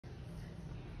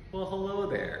Well, hello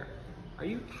there. Are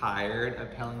you tired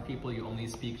of telling people you only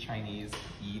speak Chinese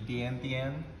yi dian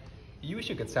dian? You wish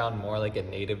you could sound more like a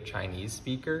native Chinese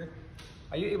speaker?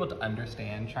 Are you able to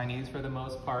understand Chinese for the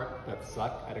most part, but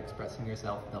suck at expressing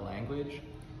yourself in the language?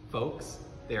 Folks,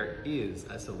 there is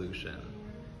a solution.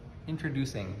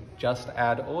 Introducing Just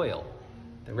Add Oil,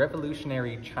 the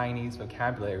revolutionary Chinese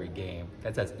vocabulary game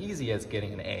that's as easy as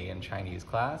getting an A in Chinese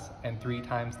class and 3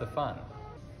 times the fun.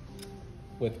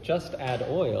 With Just Add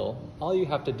Oil, all you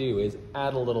have to do is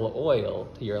add a little oil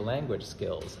to your language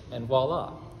skills, and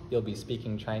voila, you'll be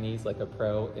speaking Chinese like a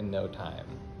pro in no time.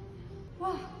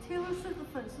 哇 ，Taylor Swift 的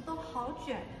粉丝都好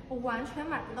卷，我完全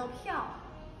买不到票。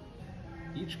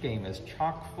 Each game is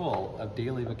chock full of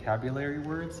daily vocabulary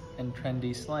words and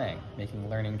trendy slang, making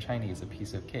learning Chinese a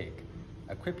piece of cake.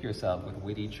 Equip yourself with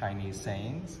witty Chinese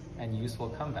sayings and useful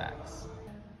comebacks.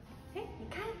 哎，你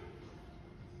看，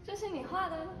这是你画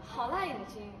的，好辣眼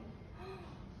睛。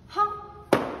好，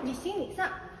你行你上。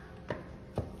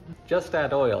 Just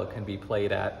Add Oil can be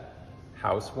played at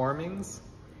housewarmings,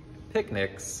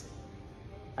 picnics,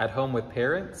 at home with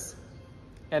parents,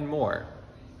 and more.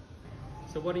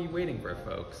 So what are you waiting for,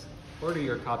 folks? Order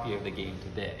your copy of the game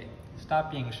today.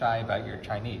 Stop being shy about your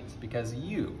Chinese, because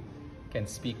you can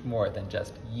speak more than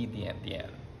just yi dian dian.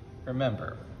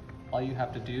 Remember, all you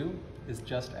have to do is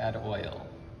just add oil.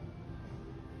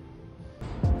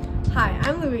 Hi,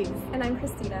 I'm Louise. And I'm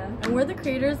Christina. And we're the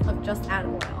creators of Just Add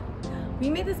Oil. We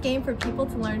made this game for people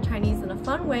to learn Chinese in a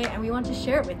fun way, and we want to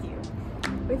share it with you.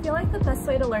 We feel like the best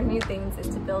way to learn new things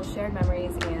is to build shared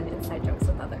memories and inside jokes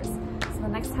with others. So the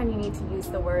next time you need to use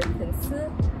the word 粉丝,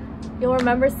 you'll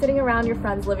remember sitting around your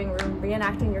friend's living room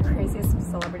reenacting your craziest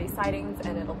celebrity sightings,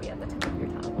 and it'll be at the tip of your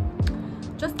tongue.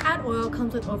 Just Add Oil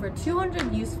comes with over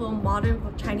 200 useful modern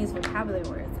Chinese vocabulary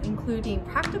words, including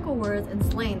practical words and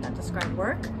slang that describe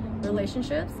work,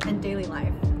 relationships, and daily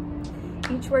life.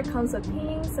 Each word comes with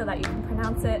pinyin so that you can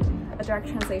pronounce it, a direct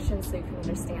translation so you can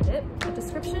understand it, a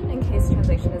description in case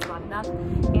translation is not enough,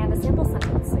 and a sample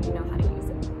sentence so you know how to use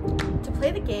it. To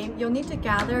play the game, you'll need to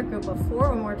gather a group of 4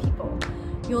 or more people.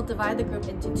 You'll divide the group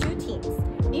into 2 teams.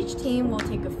 Each team will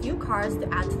take a few cards to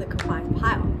add to the combined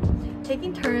pile.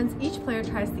 Taking turns, each player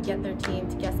tries to get their team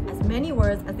to guess as many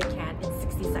words as they can in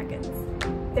 60 seconds.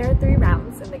 There are 3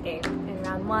 rounds in the game. In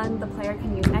round 1, the player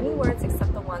can use any words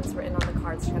except the ones written on the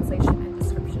card's translation and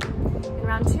description. In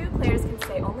round 2, players can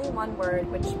say only one word,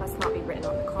 which must not be written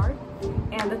on the card.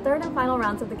 And the 3rd and final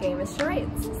rounds of the game is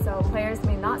charades, so players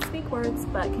may not speak words,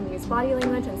 but can use body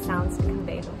language and sounds to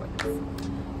convey the words.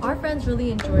 Our friends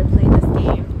really enjoyed playing this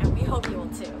game, and we hope you will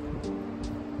too.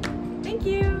 Thank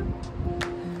you!